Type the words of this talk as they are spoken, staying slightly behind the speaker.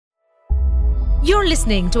You're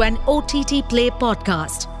listening to an OTT Play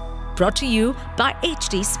podcast brought to you by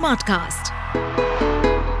HT Smartcast.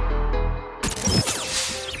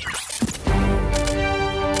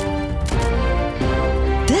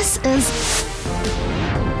 This is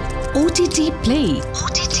OTT Play.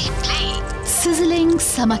 Sizzling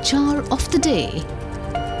Samachar of the Day.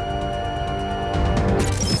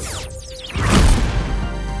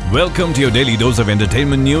 Welcome to your daily dose of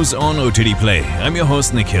entertainment news on OTT Play. I'm your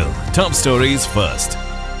host Nikhil. Top stories first.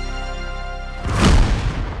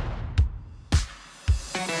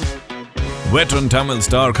 Veteran Tamil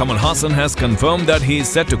star Kamal Haasan has confirmed that he is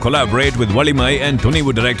set to collaborate with Valimai and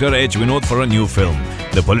Tunivu director H Vinoth for a new film.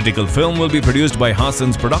 The political film will be produced by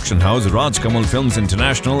Haasan's production house Raj Kamal Films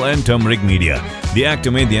International and Turmeric Media. The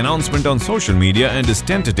actor made the announcement on social media and is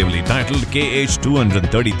tentatively titled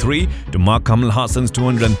KH233 to mark Kamal Haasan's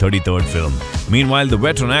 233rd film. Meanwhile, the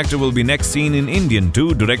veteran actor will be next seen in Indian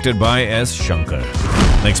 2, directed by S. Shankar.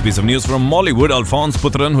 Next piece of news from Mollywood. Alphonse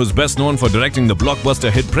Putran, who's best known for directing the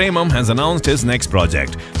blockbuster hit Premam, has announced his next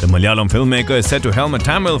project. The Malayalam filmmaker is set to helm a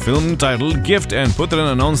Tamil film titled Gift, and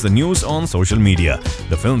Putran announced the news on social media.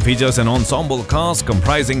 The film features an ensemble cast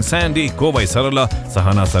comprising Sandy, Kovai Sarala,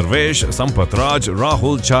 Sahana Sarvesh, Sampath Raj,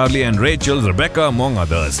 Rahul, Charlie and Rachel, Rebecca among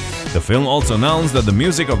others. The film also announced that the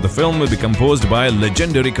music of the film will be composed by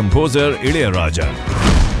legendary composer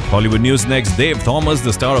Ilayaraja. Hollywood news next. Dave Thomas,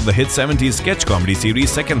 the star of the hit 70s sketch comedy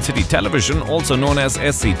series Second City Television, also known as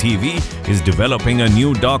SCTV, is developing a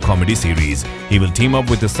new dark comedy series. He will team up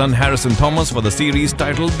with his son Harrison Thomas for the series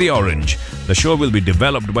titled The Orange. The show will be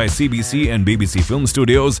developed by CBC and BBC Film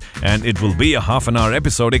Studios, and it will be a half-an-hour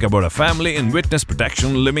episodic about a family in witness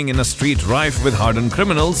protection living in a street rife with hardened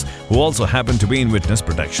criminals who also happen to be in witness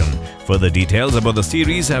protection. Further details about the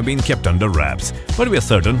series have been kept under wraps, but we are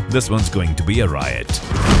certain this one's going to be a riot.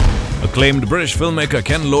 Acclaimed British filmmaker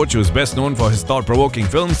Ken Loach, who is best known for his thought-provoking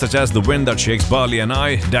films such as The Wind That Shakes Barley and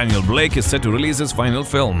I, Daniel Blake is set to release his final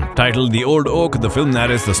film. Titled The Old Oak, the film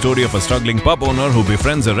narrates the story of a struggling pub owner who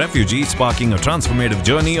befriends a refugee, sparking a transformative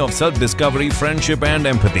journey of self-discovery, friendship and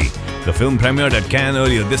empathy. The film premiered at Cannes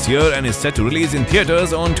earlier this year and is set to release in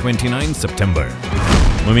theatres on 29 September.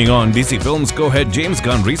 Moving on, DC Films co-head James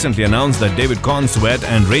Gunn recently announced that David Cornsweet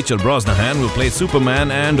and Rachel Brosnahan will play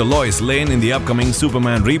Superman and Lois Lane in the upcoming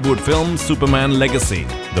Superman reboot film Superman Legacy.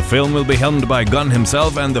 The film will be helmed by Gunn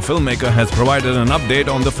himself, and the filmmaker has provided an update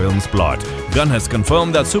on the film's plot. Gunn has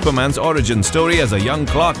confirmed that Superman's origin story as a young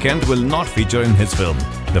Clark Kent will not feature in his film.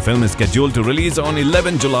 The film is scheduled to release on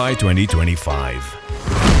 11 July 2025.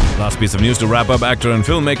 Last piece of news to wrap up. Actor and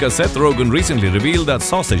filmmaker Seth Rogen recently revealed that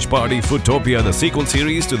Sausage Party Foodtopia, the sequel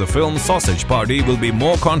series to the film Sausage Party, will be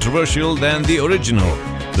more controversial than the original.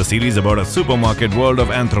 The series about a supermarket world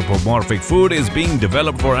of anthropomorphic food is being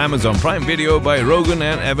developed for Amazon Prime Video by Rogen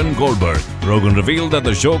and Evan Goldberg. Rogen revealed that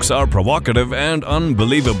the jokes are provocative and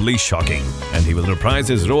unbelievably shocking, and he will reprise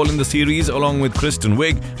his role in the series along with Kristen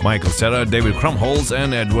Wiig, Michael Cera, David Krumholtz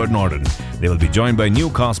and Edward Norton. They will be joined by new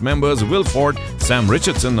cast members Will Forte, Sam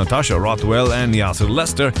Richardson, Natasha Rothwell and Yasser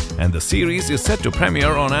Lester, and the series is set to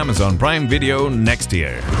premiere on Amazon Prime Video next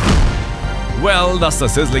year. Well, that's the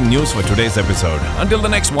sizzling news for today's episode. Until the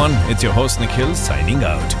next one, it's your host Nikhil signing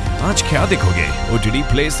out. Aaj kya dekhoge? OTT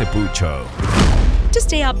Play se poocho. To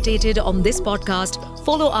stay updated on this podcast,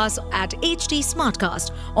 follow us at HT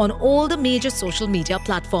Smartcast on all the major social media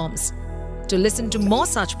platforms. To listen to more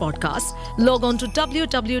such podcasts, log on to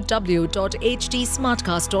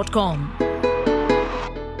www.htsmartcast.com.